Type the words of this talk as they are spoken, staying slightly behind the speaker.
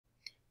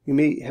You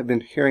may have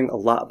been hearing a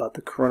lot about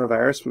the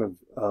coronavirus from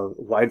a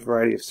wide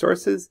variety of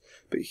sources,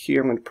 but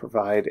here I'm going to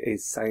provide a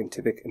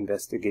scientific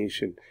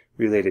investigation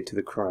related to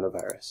the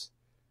coronavirus.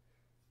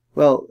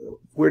 Well,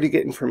 where to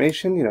get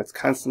information? It's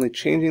constantly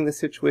changing the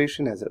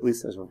situation, at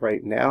least as of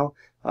right now.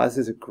 This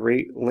is a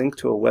great link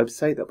to a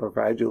website that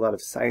provides you a lot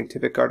of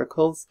scientific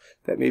articles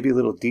that may be a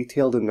little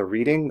detailed in the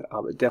reading,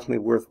 but definitely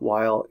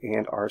worthwhile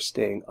and are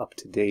staying up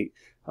to date.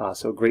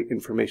 So a great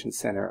information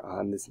center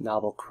on this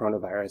novel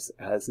coronavirus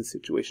as the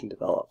situation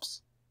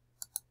develops.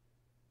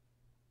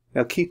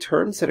 Now, key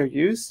terms that are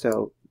used.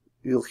 So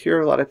you'll hear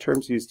a lot of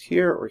terms used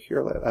here or hear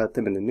about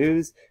them in the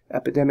news: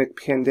 epidemic,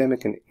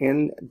 pandemic, and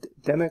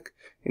endemic.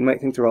 You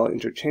might think they're all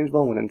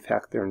interchangeable when in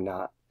fact they're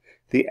not.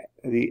 The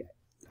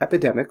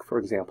epidemic, for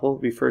example,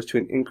 refers to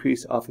an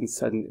increase, often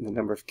sudden, in the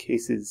number of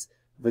cases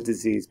of a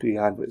disease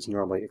beyond what is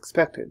normally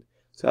expected.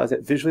 So how does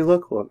that visually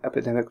look? Well, an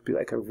epidemic would be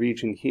like a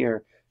region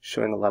here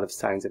showing a lot of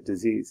signs of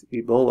disease.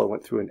 Ebola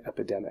went through an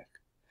epidemic.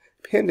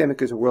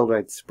 Pandemic is a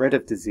worldwide spread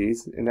of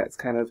disease, and that's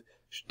kind of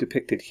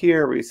depicted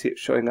here, where you see it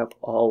showing up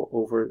all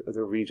over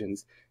the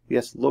regions.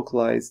 Yes,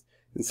 localized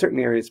in certain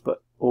areas,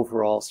 but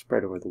overall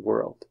spread over the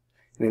world.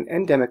 And an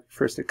endemic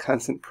refers to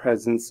constant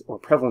presence or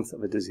prevalence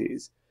of a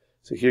disease.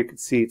 So here you can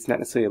see it's not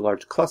necessarily a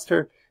large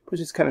cluster, but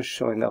it's just kind of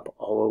showing up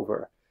all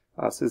over.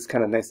 So this is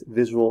kind of a nice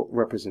visual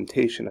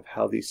representation of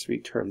how these three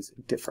terms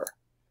differ.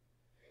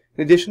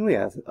 In addition, we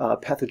have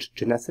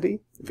pathogenicity,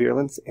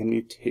 virulence, and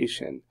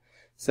mutation.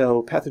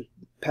 So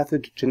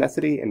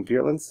pathogenicity and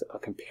virulence,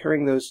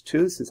 comparing those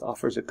two, this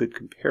offers a good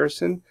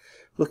comparison,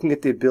 looking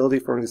at the ability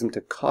for an organism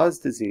to cause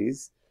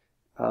disease,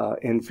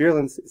 and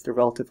virulence is the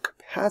relative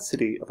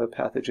capacity of a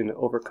pathogen to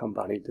overcome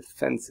body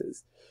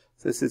defenses.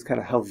 So this is kind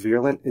of how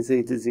virulent is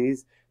a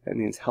disease. That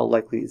means how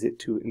likely is it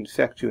to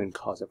infect you and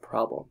cause a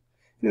problem.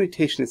 And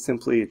mutation is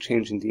simply a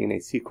change in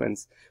DNA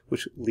sequence,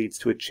 which leads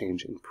to a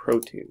change in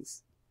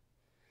proteins.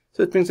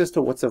 So it brings us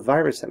to what's a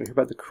virus. We hear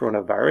about the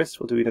coronavirus.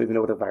 Well, do we even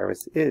know what a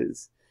virus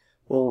is?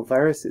 Well, a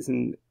virus is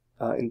an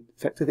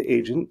infective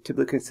agent,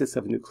 typically consists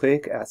of a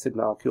nucleic acid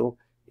molecule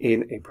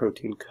in a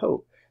protein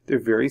coat. They're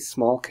very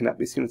small, cannot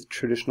be seen with a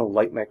traditional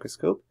light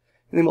microscope,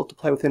 and they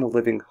multiply within a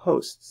living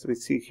host. So we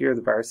see here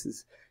the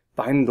viruses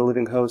bind the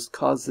living host,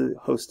 cause the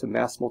host to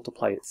mass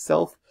multiply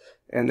itself,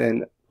 and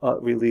then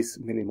release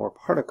many more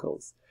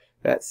particles.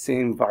 That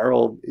same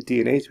viral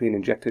DNA is being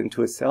injected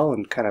into a cell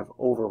and kind of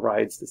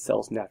overrides the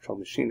cell's natural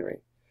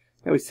machinery.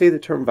 Now we say the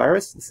term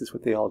virus, this is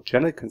what they all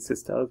generally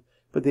consist of,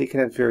 but they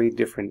can have very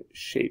different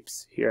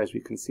shapes here, as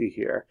we can see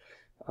here.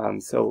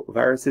 So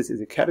viruses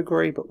is a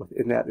category, but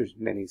within that there's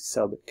many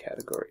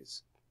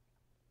subcategories.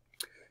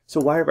 So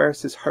why are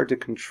viruses hard to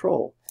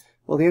control?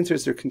 Well, the answer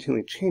is they're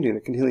continually changing,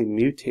 they're continually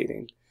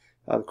mutating.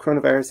 The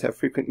coronavirus have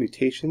frequent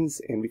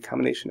mutations and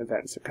recombination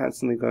events. They're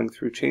constantly going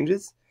through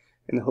changes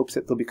in the hopes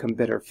that they'll become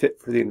better fit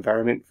for the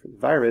environment, for the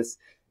virus,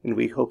 and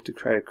we hope to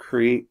try to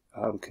create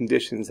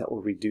conditions that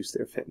will reduce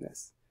their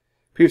fitness.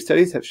 Previous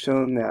studies have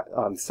shown that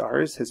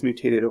SARS has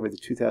mutated over the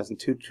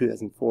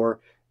 2002-2004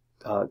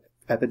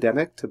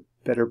 epidemic to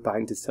better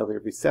bind to cellular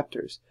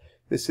receptors.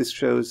 This just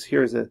shows,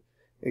 here is an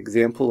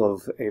example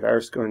of a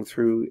virus going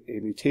through a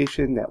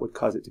mutation that would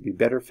cause it to be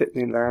better fit in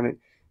the environment.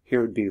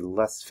 Here would be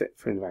less fit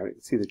for the environment. You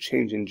can see the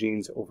change in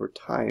genes over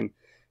time,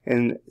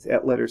 and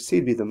at letter C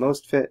would be the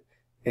most fit,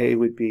 A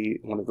would be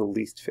one of the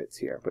least fits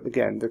here. But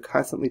again, they're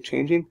constantly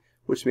changing,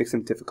 which makes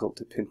them difficult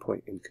to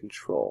pinpoint and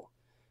control.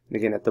 And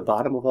again, at the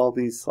bottom of all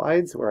these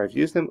slides where I've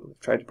used them, I've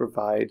tried to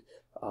provide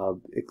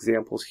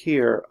examples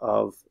here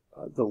of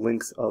the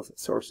links of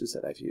sources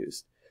that I've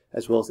used,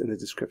 as well as in the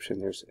description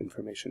there's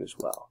information as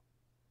well.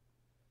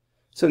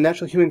 So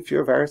natural human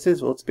fear of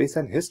viruses, well, it's based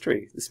on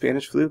history. The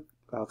Spanish flu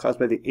caused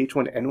by the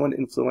H1N1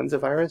 influenza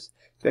virus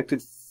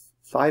affected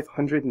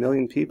 500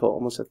 million people,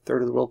 almost a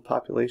third of the world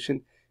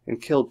population,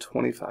 and killed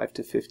 25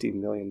 to 50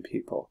 million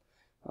people.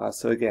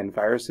 So again,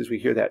 viruses, we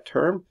hear that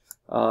term,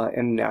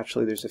 and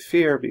naturally there's a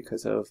fear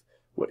because of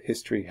what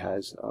history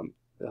has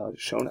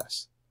shown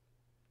us.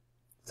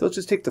 So let's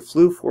just take the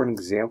flu for an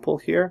example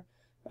here.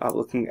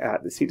 Looking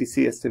at the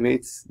CDC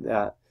estimates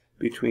that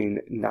between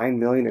 9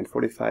 million and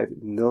 45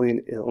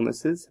 million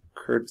illnesses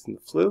occurred within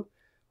the flu,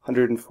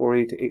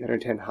 140 to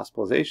 810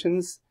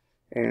 hospitalizations,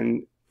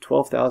 and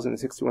 12,000 to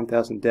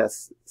 61,000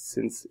 deaths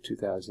since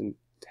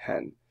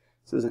 2010.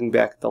 So looking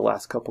back at the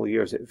last couple of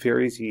years, it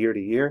varies year to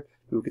year.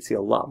 We could see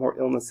a lot more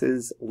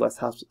illnesses, less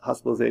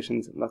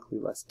hospitalizations, and luckily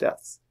less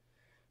deaths.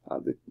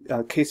 The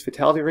case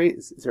fatality rate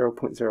is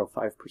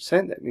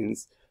 0.05%. That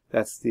means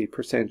that's the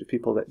percentage of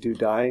people that do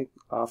die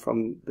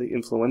from the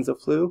influenza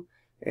flu.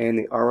 And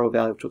the RO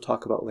value, which we'll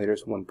talk about later,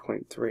 is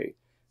 1.3.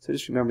 So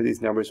just remember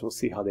these numbers, we'll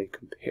see how they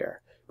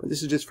compare. But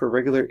this is just for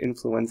regular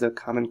influenza,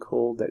 common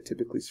cold that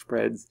typically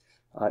spreads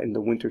in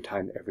the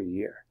wintertime every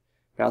year.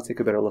 Now let's take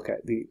a better look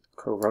at the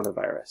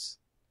coronavirus.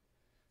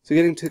 So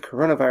getting to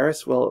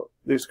coronavirus, well,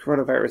 there's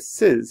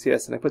coronaviruses,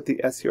 yes, and I put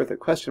the S here with a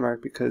question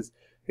mark because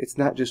it's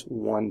not just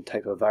one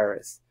type of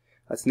virus.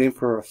 It's named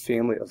for a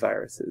family of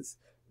viruses.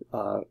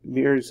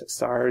 MERS,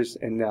 SARS,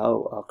 and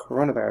now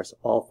coronavirus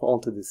all fall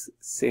into this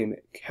same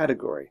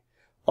category.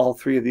 All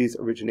three of these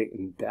originate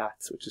in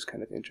bats, which is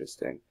kind of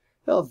interesting.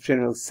 They all have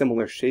generally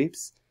similar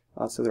shapes,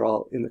 so they're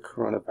all in the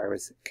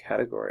coronavirus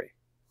category.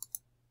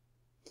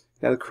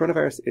 Now the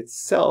coronavirus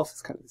itself,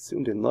 is kind of a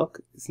zoomed in look,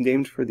 is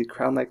named for the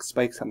crown-like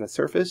spikes on the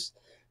surface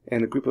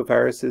and a group of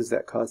viruses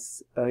that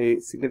cause a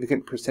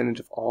significant percentage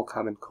of all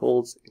common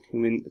colds in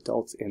human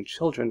adults and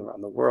children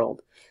around the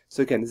world.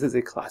 So again, this is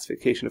a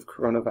classification of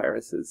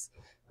coronaviruses.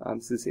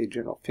 This is a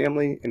general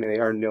family, and they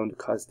are known to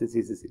cause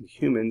diseases in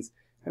humans.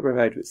 I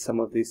provide you with some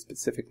of these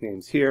specific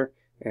names here,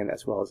 and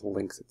as well as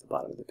links at the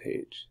bottom of the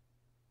page.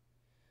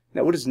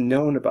 Now, what is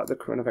known about the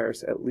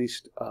coronavirus, at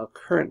least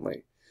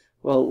currently?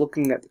 Well,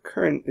 looking at the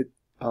current, it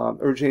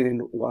originated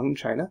in Wuhan,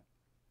 China.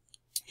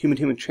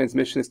 Human-human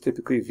transmission is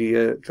typically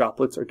via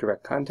droplets or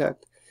direct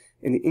contact,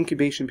 and the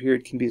incubation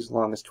period can be as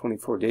long as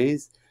 24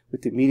 days,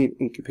 with the median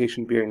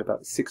incubation being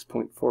about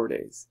 6.4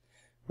 days,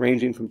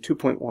 ranging from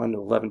 2.1 to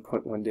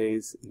 11.1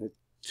 days, and the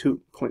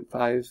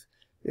 2.5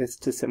 is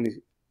to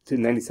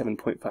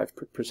 97.5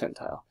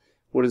 percentile.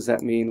 What does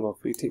that mean? Well,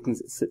 if we take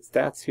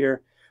stats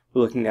here,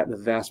 we're looking at the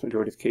vast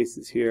majority of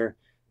cases here.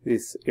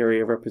 This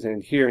area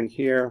represented here and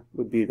here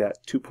would be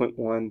that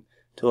 2.1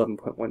 to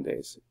 11.1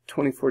 days.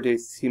 24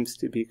 days seems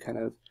to be kind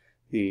of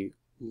the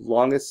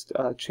longest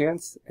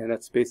chance, and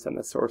that's based on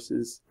the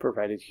sources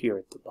provided here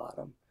at the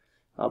bottom.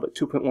 But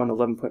 2.1 to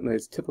 11.1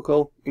 is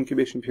typical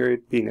incubation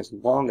period, being as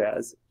long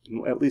as,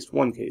 in at least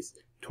one case,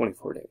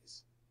 24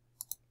 days.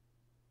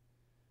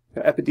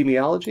 Now,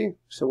 epidemiology,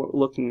 so what we're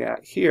looking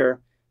at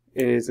here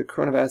is a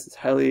coronavirus is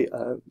highly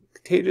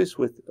contagious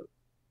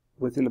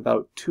within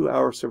about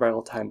 2-hour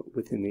survival time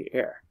within the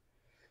air.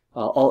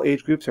 All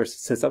age groups are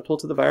susceptible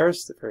to the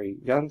virus, the very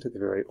young to the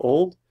very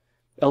old.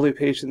 Elderly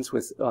patients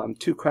with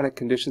 2 chronic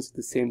conditions at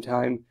the same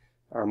time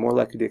are more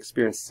likely to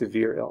experience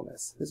severe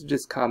illness. This is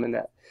just common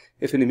that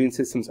if an immune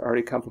system is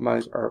already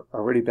compromised or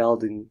already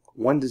battling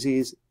one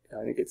disease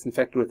and it gets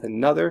infected with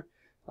another,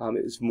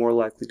 it is more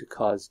likely to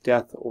cause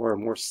death or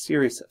more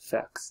serious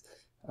effects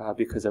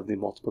because of the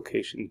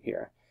multiplication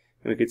here.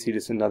 And we can see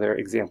just another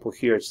example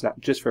here. It's not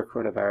just for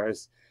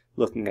coronavirus,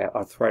 looking at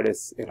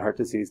arthritis and heart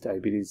disease,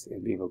 diabetes,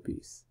 and being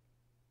obese.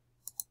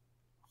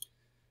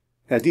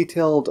 Now,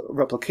 detailed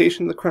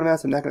replication of the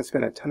coronavirus, I'm not going to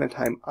spend a ton of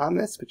time on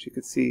this, but you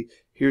can see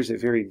here's a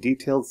very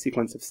detailed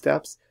sequence of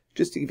steps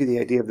just to give you the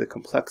idea of the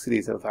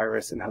complexities of a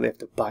virus and how they have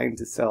to bind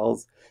to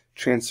cells,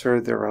 transfer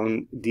their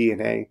own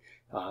DNA,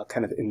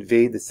 kind of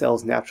invade the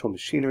cell's natural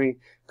machinery,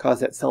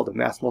 cause that cell to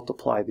mass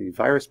multiply the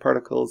virus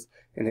particles,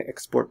 and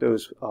export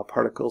those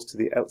particles to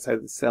the outside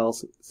of the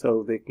cells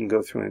so they can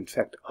go through and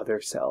infect other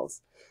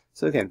cells.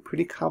 So again,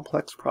 pretty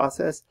complex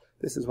process.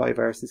 This is why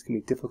viruses can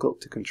be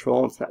difficult to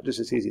control. It's not just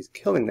as easy as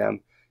killing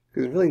them,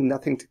 because there's really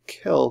nothing to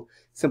kill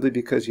simply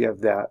because you have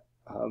that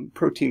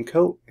protein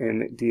coat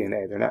and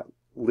DNA. They're not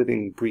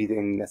living,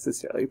 breathing,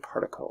 necessarily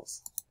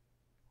particles.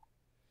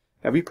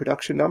 Now,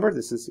 reproduction number,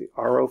 this is the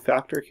RO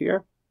factor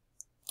here.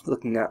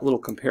 Looking at a little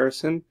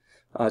comparison,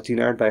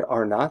 denoted by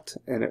R0,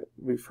 and it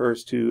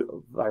refers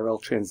to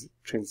viral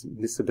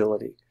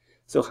transmissibility.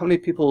 So how many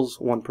people is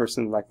one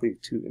person likely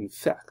to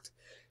infect?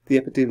 The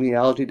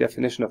epidemiology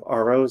definition of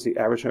RO is the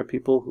average number of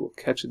people who will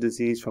catch a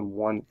disease from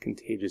one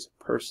contagious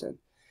person.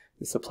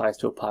 This applies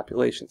to a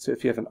population. So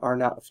if you have an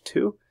R0 of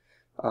 2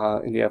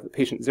 and you have a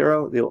patient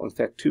 0, they will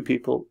infect 2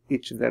 people.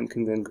 Each of them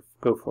can then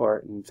go for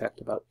it and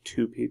infect about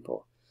 2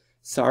 people.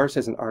 SARS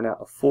has an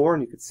R0 of 4,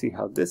 and you can see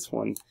how this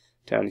one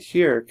down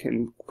here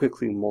can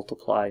quickly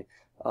multiply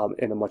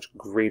in a much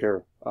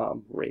greater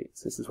rate.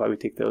 So this is why we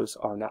take those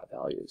R0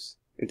 values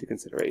into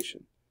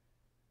consideration.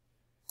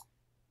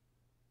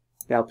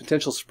 Now,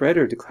 potential spread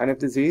or decline of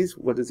disease,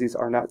 what does these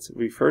R0s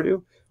refer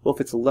to? Well,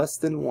 if it's less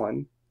than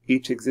 1,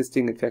 each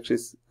existing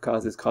infectious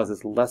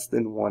causes less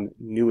than 1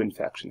 new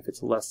infection, if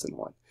it's less than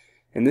 1.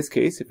 In this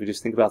case, if we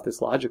just think about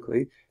this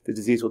logically, the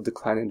disease will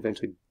decline and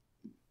eventually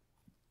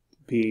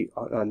be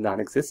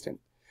non-existent.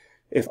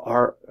 If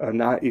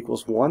R0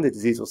 equals 1, the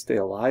disease will stay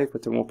alive,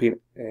 but there won't be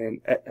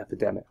an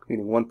epidemic,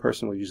 meaning one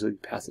person will usually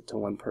pass it to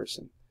one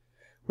person.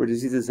 Where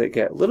diseases that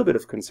get a little bit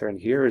of concern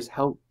here is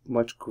how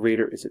much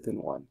greater is it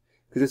than 1?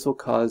 Because this will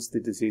cause the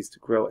disease to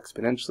grow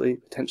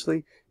exponentially,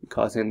 potentially, and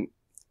cause an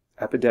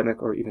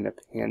epidemic or even a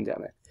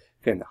pandemic.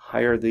 Again, the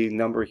higher the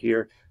number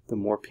here, the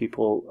more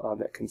people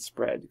that can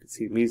spread. You can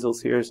see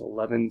measles here is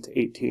 11 to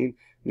 18. It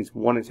means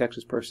one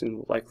infectious person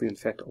will likely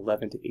infect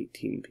 11 to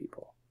 18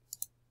 people.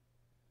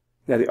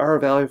 Now, the R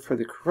value for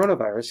the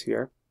coronavirus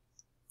here,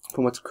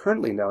 from what's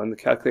currently known, the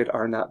calculated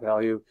R0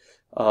 value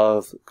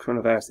of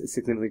coronavirus is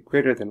significantly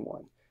greater than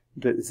 1.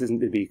 But this isn't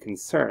to be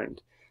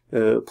concerned.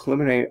 The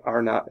preliminary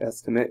R0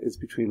 estimate is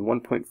between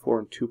 1.4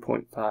 and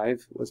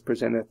 2.5, was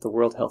presented at the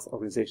World Health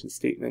Organization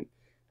statement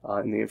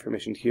in the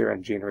information here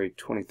on January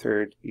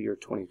 23rd, year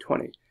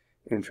 2020.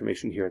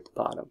 Information here at the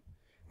bottom.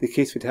 The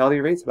case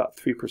fatality rate is about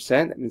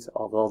 3%. That means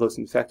of all those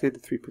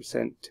infected,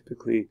 3%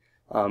 typically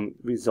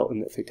result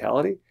in a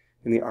fatality,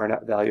 and the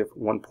R0 value of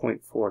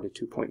 1.4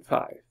 to 2.5.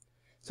 So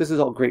this is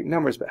all great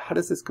numbers, but how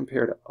does this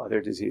compare to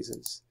other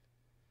diseases?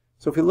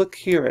 So if we look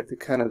here at the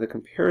kind of the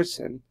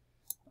comparison,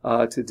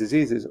 to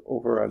diseases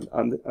over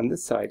on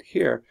this side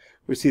here,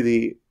 we see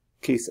the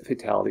case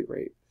fatality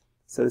rate.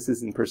 So this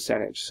is in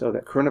percentage. So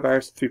that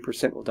coronavirus,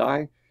 3% will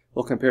die.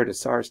 We'll compare to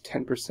SARS,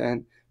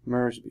 10%,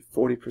 MERS would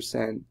be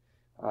 40%,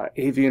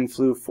 avian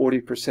flu,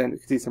 40%. We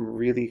can see some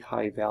really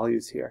high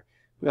values here.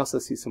 We also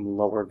see some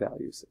lower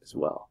values as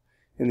well.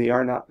 In the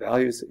R0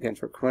 values, again,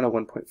 for corona,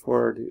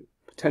 1.4 to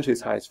potentially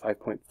as high as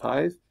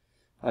 5.5.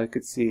 I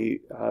could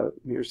see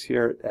MERS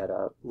here at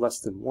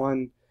less than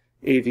 1,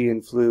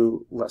 avian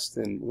flu less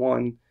than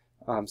 1.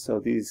 So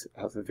these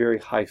have a very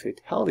high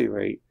fatality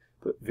rate,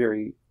 but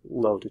very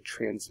low to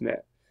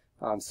transmit.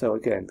 So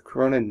again,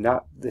 corona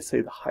not, they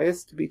say, the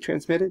highest to be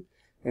transmitted,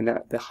 and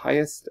not the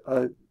highest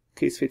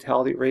case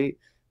fatality rate,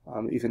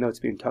 even though it's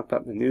being talked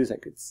about in the news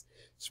like it's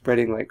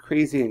spreading like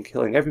crazy and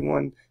killing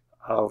everyone.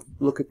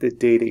 Look at the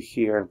data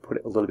here and put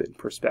it a little bit in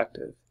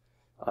perspective.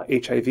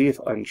 HIV, if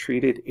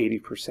untreated,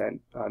 80%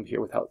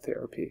 here without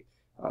therapy.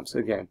 So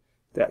again,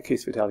 that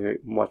case fatality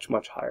rate much,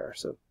 much higher.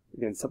 So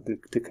again, something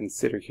to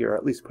consider here, or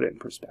at least put it in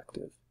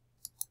perspective.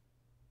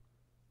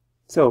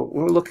 So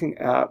when we're looking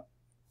at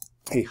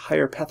a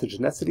higher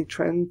pathogenicity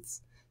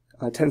trends,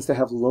 tends to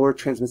have lower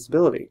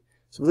transmissibility.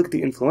 So if we look at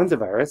the influenza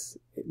virus,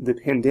 the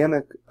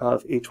pandemic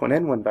of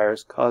H1N1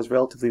 virus caused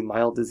relatively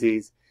mild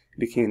disease and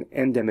became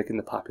endemic in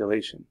the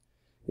population.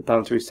 It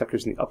bound to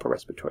receptors in the upper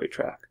respiratory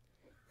tract.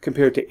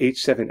 Compared to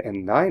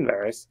H7N9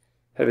 virus,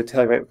 had a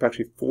fatality rate of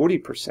actually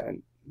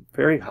 40%,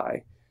 very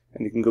high,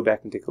 and you can go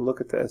back and take a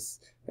look at this,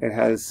 and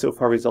has so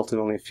far resulted in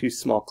only a few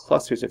small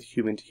clusters of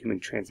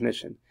human-to-human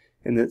transmission,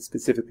 and that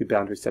specifically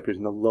bound receptors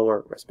in the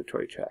lower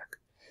respiratory tract.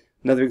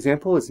 Another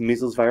example is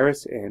measles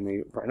virus and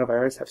the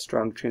rhinovirus have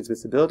strong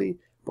transmissibility,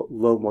 but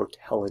low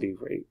mortality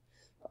rate.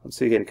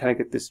 So again, you kind of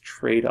get this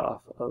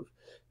trade-off of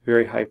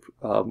very high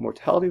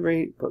mortality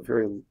rate, but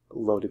very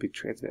low to be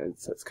transmitted.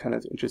 So it's kind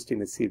of interesting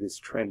to see this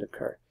trend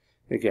occur.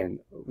 Again,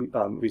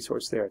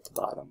 resource there at the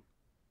bottom.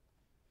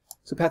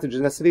 So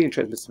pathogenicity and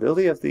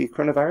transmissibility of the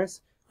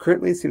coronavirus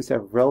currently seems to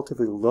have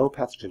relatively low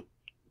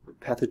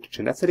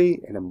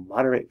pathogenicity and a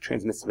moderate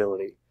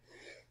transmissibility.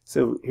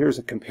 So here's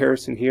a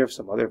comparison here of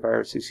some other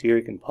viruses here.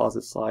 You can pause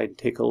the slide and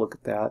take a look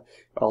at that.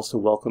 Also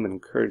welcome and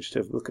encouraged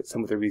to look at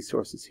some of the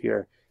resources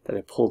here that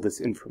I pulled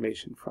this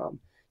information from.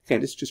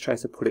 Again, this just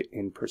tries to put it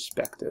in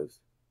perspective.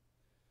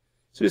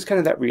 So just kind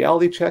of that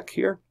reality check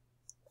here.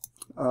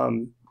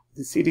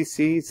 The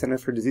CDC, Center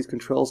for Disease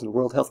Controls, and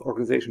World Health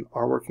Organization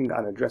are working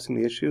on addressing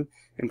the issue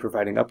and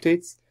providing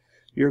updates.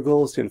 Your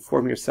goal is to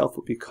inform yourself,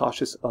 but be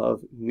cautious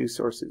of news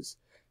sources.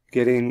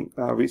 Getting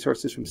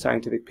resources from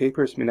scientific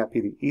papers may not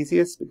be the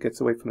easiest, but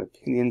gets away from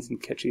opinions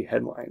and catchy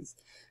headlines.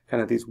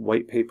 Kind of these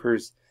white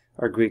papers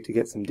are great to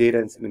get some data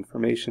and some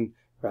information,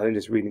 rather than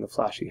just reading a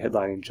flashy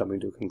headline and jumping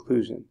to a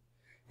conclusion.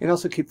 And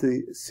also keep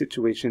the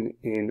situation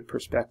in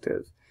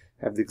perspective.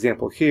 I have the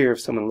example here.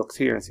 If someone looks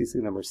here and sees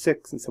the number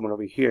 6, and someone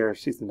over here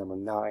sees the number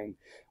 9,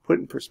 put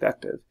it in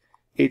perspective.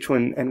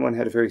 H1N1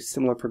 had a very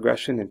similar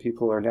progression, and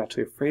people are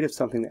naturally afraid of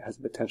something that has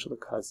the potential to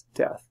cause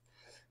death,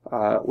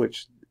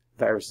 which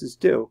viruses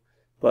do.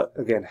 But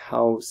again,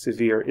 how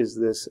severe is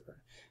this?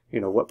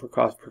 What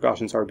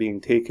precautions are being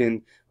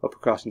taken? What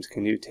precautions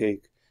can you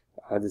take?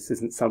 This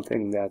isn't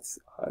something that's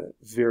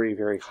very,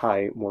 very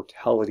high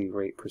mortality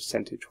rate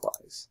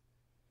percentage-wise.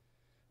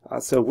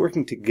 So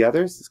working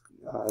together,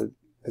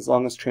 as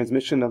long as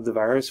transmission of the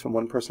virus from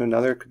one person to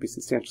another could be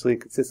substantially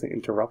and consistently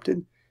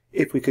interrupted,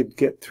 if we could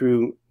get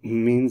through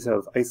means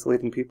of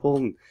isolating people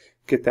and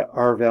get that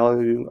R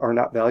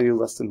naught value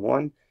less than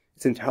 1,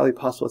 it's entirely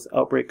possible this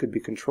outbreak could be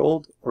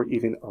controlled or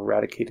even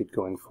eradicated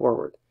going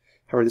forward.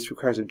 However, this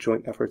requires the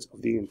joint efforts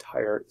of the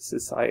entire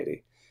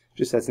society.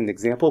 Just as an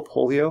example,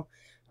 polio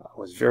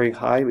was very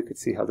high. We could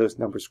see how those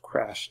numbers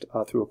crashed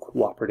through a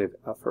cooperative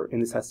effort,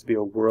 and this has to be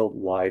a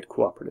worldwide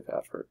cooperative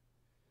effort.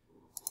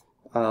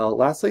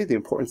 Lastly, the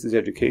importance is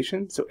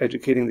education. So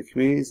educating the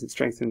communities and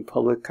strengthening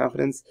public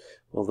confidence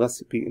will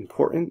thus be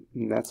important,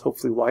 and that's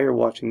hopefully why you're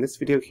watching this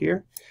video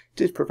here.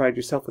 Just provide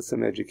yourself with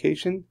some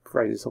education,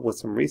 provide yourself with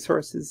some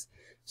resources,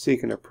 so you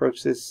can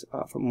approach this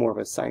from more of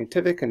a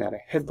scientific and not a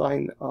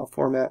headline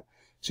format,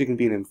 so you can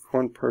be an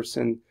informed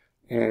person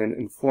and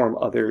inform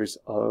others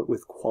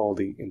with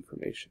quality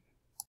information.